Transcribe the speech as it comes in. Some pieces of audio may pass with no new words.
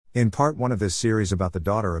In part 1 of this series about the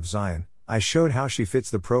daughter of Zion, I showed how she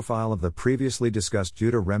fits the profile of the previously discussed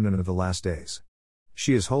Judah remnant of the last days.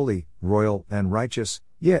 She is holy, royal, and righteous,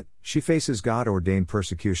 yet, she faces God-ordained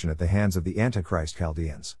persecution at the hands of the Antichrist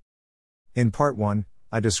Chaldeans. In part 1,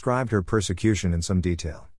 I described her persecution in some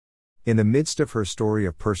detail. In the midst of her story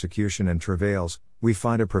of persecution and travails, we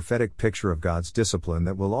find a prophetic picture of God's discipline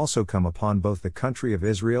that will also come upon both the country of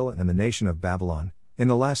Israel and the nation of Babylon, in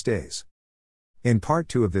the last days. In part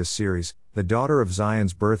 2 of this series, the daughter of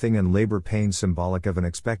Zion's birthing and labor pains symbolic of an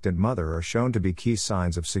expectant mother are shown to be key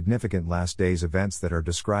signs of significant last days events that are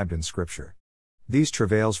described in Scripture. These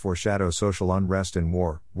travails foreshadow social unrest and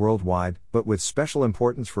war, worldwide, but with special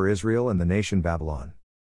importance for Israel and the nation Babylon.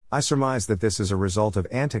 I surmise that this is a result of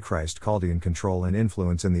Antichrist Chaldean control and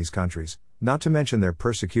influence in these countries, not to mention their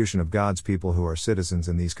persecution of God's people who are citizens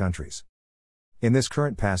in these countries. In this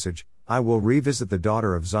current passage, I will revisit the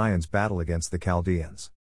daughter of Zion's battle against the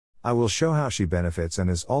Chaldeans. I will show how she benefits and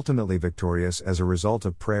is ultimately victorious as a result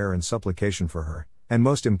of prayer and supplication for her, and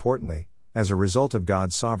most importantly, as a result of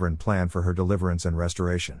God's sovereign plan for her deliverance and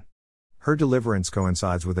restoration. Her deliverance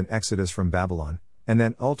coincides with an exodus from Babylon, and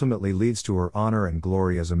then ultimately leads to her honor and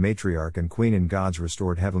glory as a matriarch and queen in God's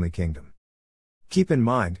restored heavenly kingdom. Keep in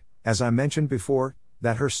mind, as I mentioned before,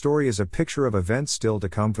 that her story is a picture of events still to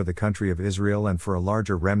come for the country of Israel and for a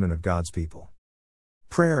larger remnant of God's people.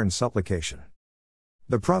 Prayer and supplication.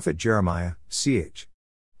 The prophet Jeremiah, ch.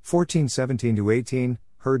 14:17-18,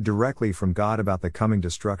 heard directly from God about the coming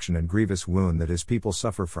destruction and grievous wound that his people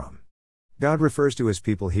suffer from. God refers to his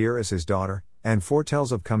people here as his daughter, and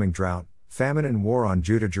foretells of coming drought, famine and war on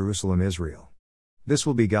Judah, Jerusalem, Israel. This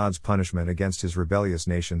will be God's punishment against his rebellious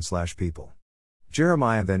nation/people.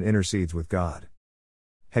 Jeremiah then intercedes with God.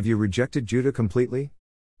 Have you rejected Judah completely?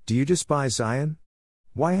 Do you despise Zion?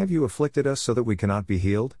 Why have you afflicted us so that we cannot be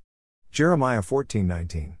healed? Jeremiah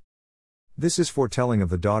 14:19. This is foretelling of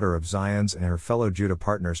the daughter of Zion's and her fellow Judah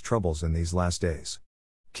partners' troubles in these last days.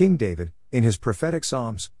 King David, in his prophetic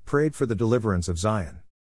psalms, prayed for the deliverance of Zion.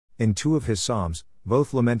 In 2 of his psalms,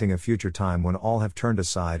 both lamenting a future time when all have turned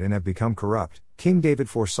aside and have become corrupt, King David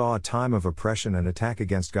foresaw a time of oppression and attack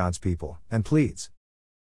against God's people, and pleads,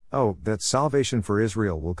 "Oh, that salvation for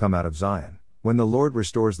Israel will come out of Zion, when the Lord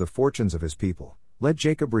restores the fortunes of his people, let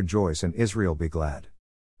Jacob rejoice and Israel be glad."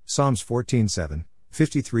 Psalms 14:7,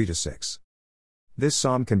 53-6. This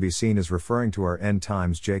psalm can be seen as referring to our end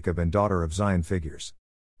times Jacob and daughter of Zion figures.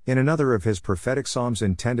 In another of his prophetic psalms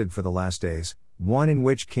intended for the last days, one in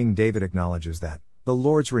which King David acknowledges that the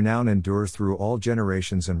Lord's renown endures through all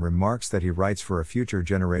generations and remarks that he writes for a future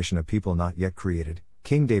generation of people not yet created,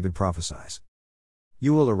 King David prophesies,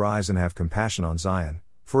 "You will arise and have compassion on Zion,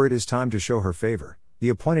 for it is time to show her favor, the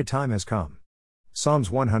appointed time has come." Psalms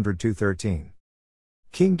 102:13.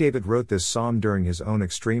 King David wrote this psalm during his own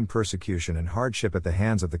extreme persecution and hardship at the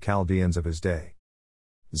hands of the Chaldeans of his day.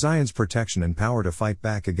 Zion's protection and power to fight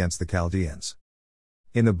back against the Chaldeans.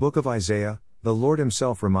 In the book of Isaiah, the Lord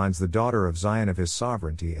himself reminds the daughter of Zion of his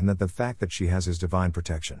sovereignty and that the fact that she has his divine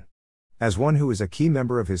protection. As one who is a key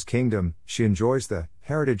member of his kingdom, she enjoys the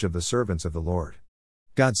heritage of the servants of the Lord.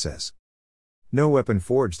 God says, "No weapon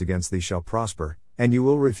forged against thee shall prosper, and you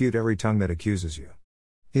will refute every tongue that accuses you."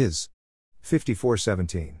 Is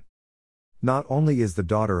 54:17. Not only is the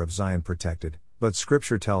daughter of Zion protected, but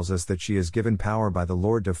Scripture tells us that she is given power by the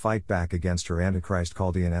Lord to fight back against her Antichrist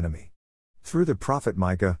Chaldean enemy. Through the prophet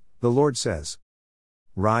Micah, the Lord says,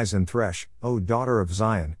 "Rise and thresh, O daughter of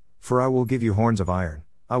Zion, for I will give you horns of iron,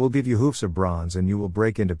 I will give you hoofs of bronze, and you will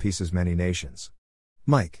break into pieces many nations."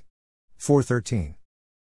 Micah 4:13.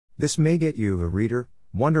 This may get you, the reader,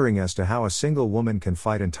 wondering as to how a single woman can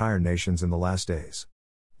fight entire nations in the last days.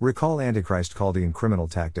 Recall Antichrist Chaldean criminal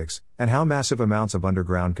tactics, and how massive amounts of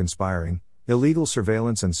underground conspiring, illegal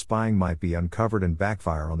surveillance and spying might be uncovered and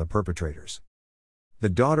backfire on the perpetrators. The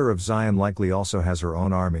daughter of Zion likely also has her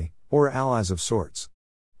own army, or allies of sorts.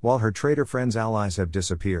 While her traitor friends' allies have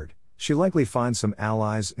disappeared, she likely finds some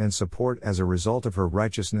allies and support as a result of her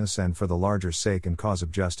righteousness and for the larger sake and cause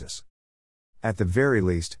of justice. At the very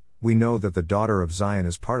least, we know that the daughter of Zion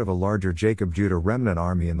is part of a larger Jacob-Judah remnant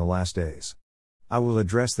army in the last days. I will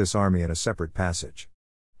address this army in a separate passage.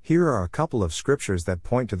 Here are a couple of scriptures that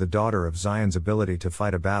point to the daughter of Zion's ability to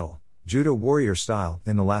fight a battle, Judah warrior style,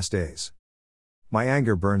 in the last days. "My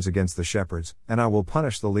anger burns against the shepherds, and I will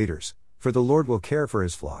punish the leaders, for the Lord will care for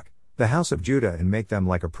his flock, the house of Judah, and make them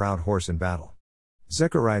like a proud horse in battle."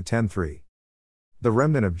 Zechariah 10:3. The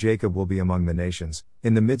remnant of Jacob will be among the nations,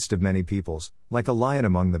 in the midst of many peoples, like a lion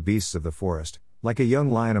among the beasts of the forest, like a young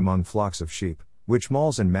lion among flocks of sheep, which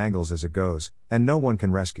mauls and mangles as it goes, and no one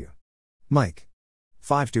can rescue. Micah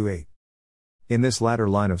 5-8. In this latter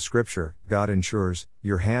line of scripture, God ensures,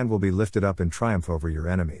 your hand will be lifted up in triumph over your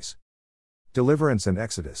enemies. Deliverance and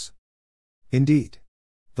Exodus. Indeed,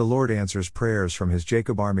 the Lord answers prayers from his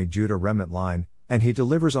Jacob army Judah remnant line, and he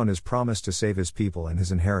delivers on his promise to save his people and his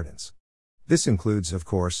inheritance. This includes, of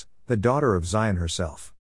course, the daughter of Zion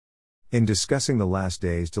herself. In discussing the last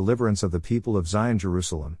days' deliverance of the people of Zion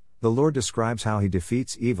Jerusalem, the Lord describes how he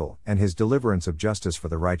defeats evil and his deliverance of justice for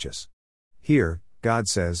the righteous. Here, God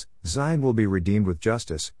says, Zion will be redeemed with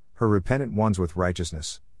justice, her repentant ones with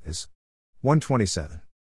righteousness. Is 127.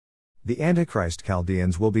 The Antichrist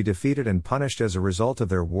Chaldeans will be defeated and punished as a result of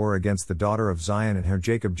their war against the daughter of Zion and her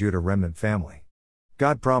Jacob Judah remnant family.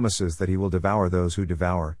 God promises that he will devour those who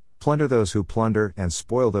devour, plunder those who plunder, and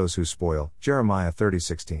spoil those who spoil. Jeremiah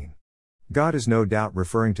 30:16. God is no doubt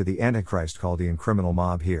referring to the Antichrist Chaldean criminal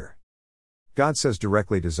mob here. God says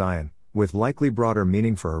directly to Zion, with likely broader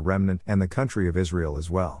meaning for her remnant and the country of Israel as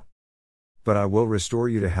well. But I will restore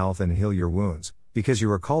you to health and heal your wounds, because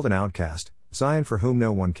you are called an outcast, Zion for whom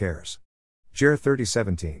no one cares. Jer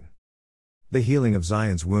 30:17. The healing of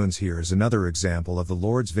Zion's wounds here is another example of the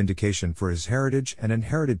Lord's vindication for his heritage and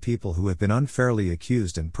inherited people who have been unfairly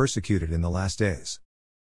accused and persecuted in the last days.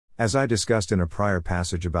 As I discussed in a prior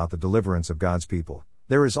passage about the deliverance of God's people,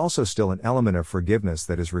 there is also still an element of forgiveness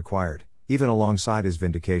that is required, even alongside his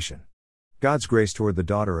vindication. God's grace toward the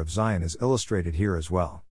daughter of Zion is illustrated here as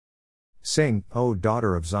well. Sing, O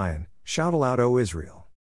daughter of Zion, shout aloud, O Israel.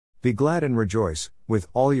 Be glad and rejoice, with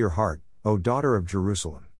all your heart, O daughter of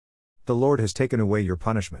Jerusalem. The Lord has taken away your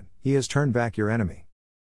punishment, he has turned back your enemy.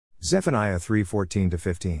 Zephaniah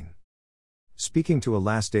 3:14-15. Speaking to a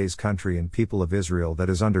last days country and people of Israel that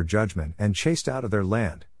is under judgment and chased out of their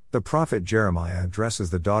land, the prophet Jeremiah addresses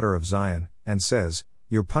the daughter of Zion, and says,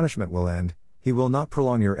 your punishment will end, he will not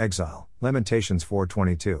prolong your exile. Lamentations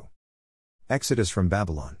 4:22. Exodus from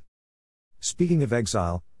Babylon. Speaking of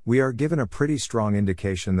exile, we are given a pretty strong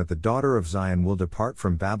indication that the daughter of Zion will depart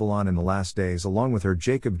from Babylon in the last days along with her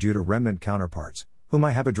Jacob Judah remnant counterparts, whom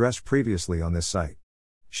I have addressed previously on this site.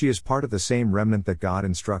 She is part of the same remnant that God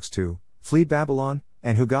instructs to flee Babylon,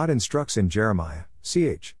 and who God instructs in Jeremiah,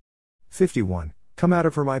 ch. 51, come out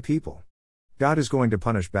of her my people. God is going to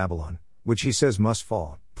punish Babylon, which he says must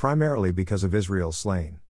fall, primarily because of Israel's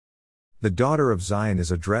slain. The daughter of Zion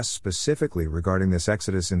is addressed specifically regarding this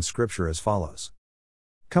exodus in Scripture as follows.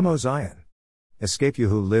 Come, O Zion! Escape you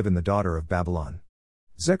who live in the daughter of Babylon.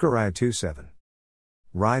 Zechariah 2:7.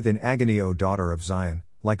 Writhe in agony, O daughter of Zion,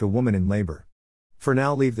 like a woman in labor. For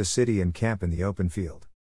now leave the city and camp in the open field.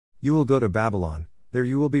 You will go to Babylon, there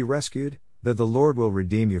you will be rescued, that the Lord will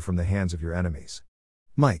redeem you from the hands of your enemies.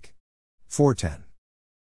 Micah 4:10.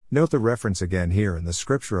 Note the reference again here in the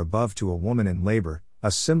scripture above to a woman in labor,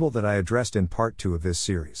 a symbol that I addressed in part 2 of this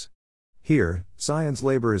series. Here, Zion's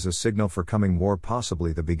labor is a signal for coming war,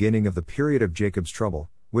 possibly the beginning of the period of Jacob's trouble,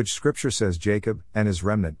 which scripture says Jacob, and his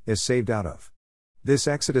remnant, is saved out of. This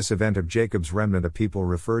Exodus event of Jacob's remnant, a people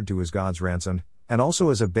referred to as God's ransomed, and also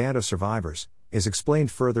as a band of survivors, is explained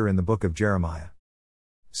further in the book of Jeremiah.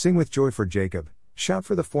 Sing with joy for Jacob, shout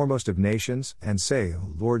for the foremost of nations, and say,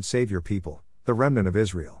 O Lord, save your people, the remnant of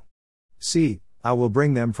Israel. See, I will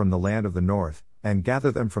bring them from the land of the north, and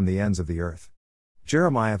gather them from the ends of the earth.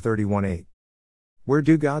 Jeremiah 31:8. Where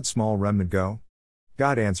do God's small remnant go?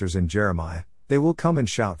 God answers in Jeremiah, they will come and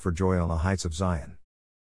shout for joy on the heights of Zion.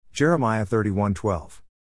 Jeremiah 31:12.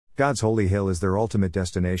 God's holy hill is their ultimate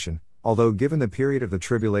destination, although given the period of the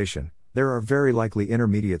tribulation, there are very likely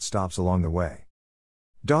intermediate stops along the way.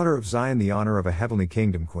 Daughter of Zion, the honor of a heavenly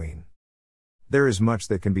kingdom queen. There is much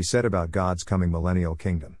that can be said about God's coming millennial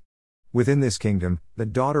kingdom. Within this kingdom, the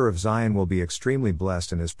daughter of Zion will be extremely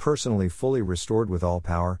blessed and is personally fully restored with all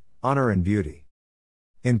power, honor and beauty.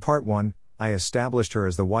 In part 1, I established her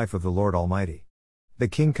as the wife of the Lord Almighty. The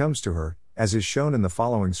king comes to her, as is shown in the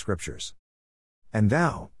following scriptures. And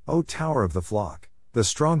thou, O tower of the flock, the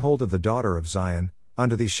stronghold of the daughter of Zion,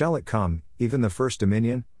 unto thee shall it come, even the first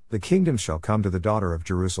dominion, the kingdom shall come to the daughter of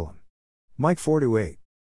Jerusalem. Micah 4:8.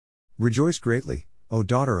 Rejoice greatly, O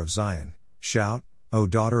daughter of Zion, shout, O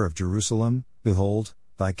daughter of Jerusalem, behold,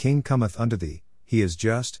 thy king cometh unto thee, he is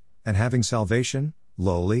just, and having salvation,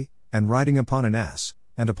 lowly, and riding upon an ass,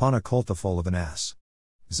 and upon a colt the foal of an ass.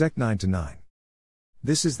 Zech 9-9.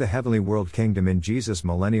 This is the heavenly world kingdom in Jesus'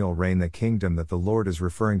 millennial reign, the kingdom that the Lord is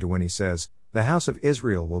referring to when he says, the house of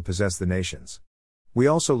Israel will possess the nations. We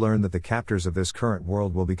also learn that the captors of this current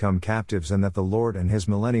world will become captives and that the Lord and his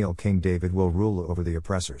millennial King David will rule over the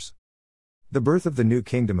oppressors. The birth of the new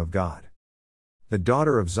kingdom of God. The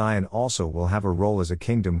daughter of Zion also will have a role as a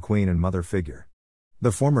kingdom queen and mother figure.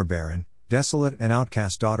 The former barren, desolate and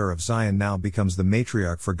outcast daughter of Zion now becomes the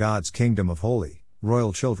matriarch for God's kingdom of holy,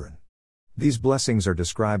 royal children. These blessings are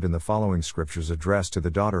described in the following scriptures addressed to the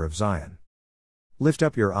daughter of Zion. Lift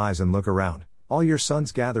up your eyes and look around, all your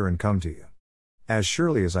sons gather and come to you. As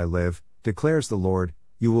surely as I live, declares the Lord,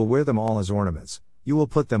 you will wear them all as ornaments, you will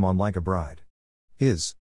put them on like a bride.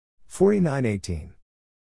 Is. 49:18.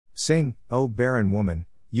 Sing, O barren woman,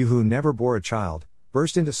 you who never bore a child,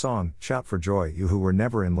 burst into song, shout for joy, you who were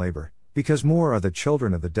never in labor, because more are the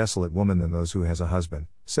children of the desolate woman than those who has a husband,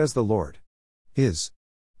 says the Lord. Is.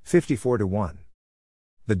 54:1.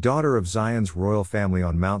 The daughter of Zion's royal family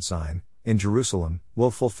on Mount Zion, in Jerusalem,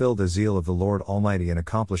 will fulfill the zeal of the Lord Almighty in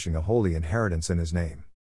accomplishing a holy inheritance in His name.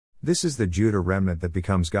 This is the Judah remnant that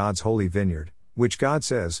becomes God's holy vineyard, which God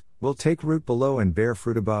says, will take root below and bear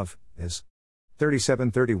fruit above, is.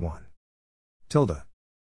 37:31.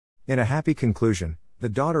 In a happy conclusion, the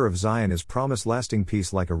daughter of Zion is promised lasting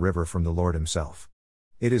peace like a river from the Lord Himself.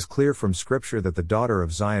 It is clear from Scripture that the daughter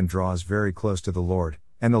of Zion draws very close to the Lord,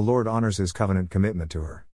 and the Lord honors His covenant commitment to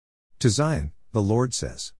her. To Zion, the Lord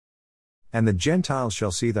says, and the Gentiles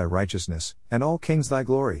shall see thy righteousness, and all kings thy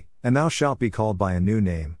glory, and thou shalt be called by a new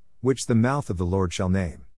name, which the mouth of the Lord shall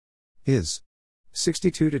name. Is.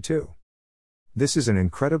 62:2. This is an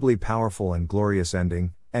incredibly powerful and glorious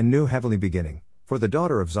ending, and new heavenly beginning, for the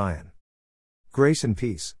daughter of Zion. Grace and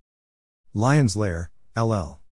peace. Lion's Lair, LL.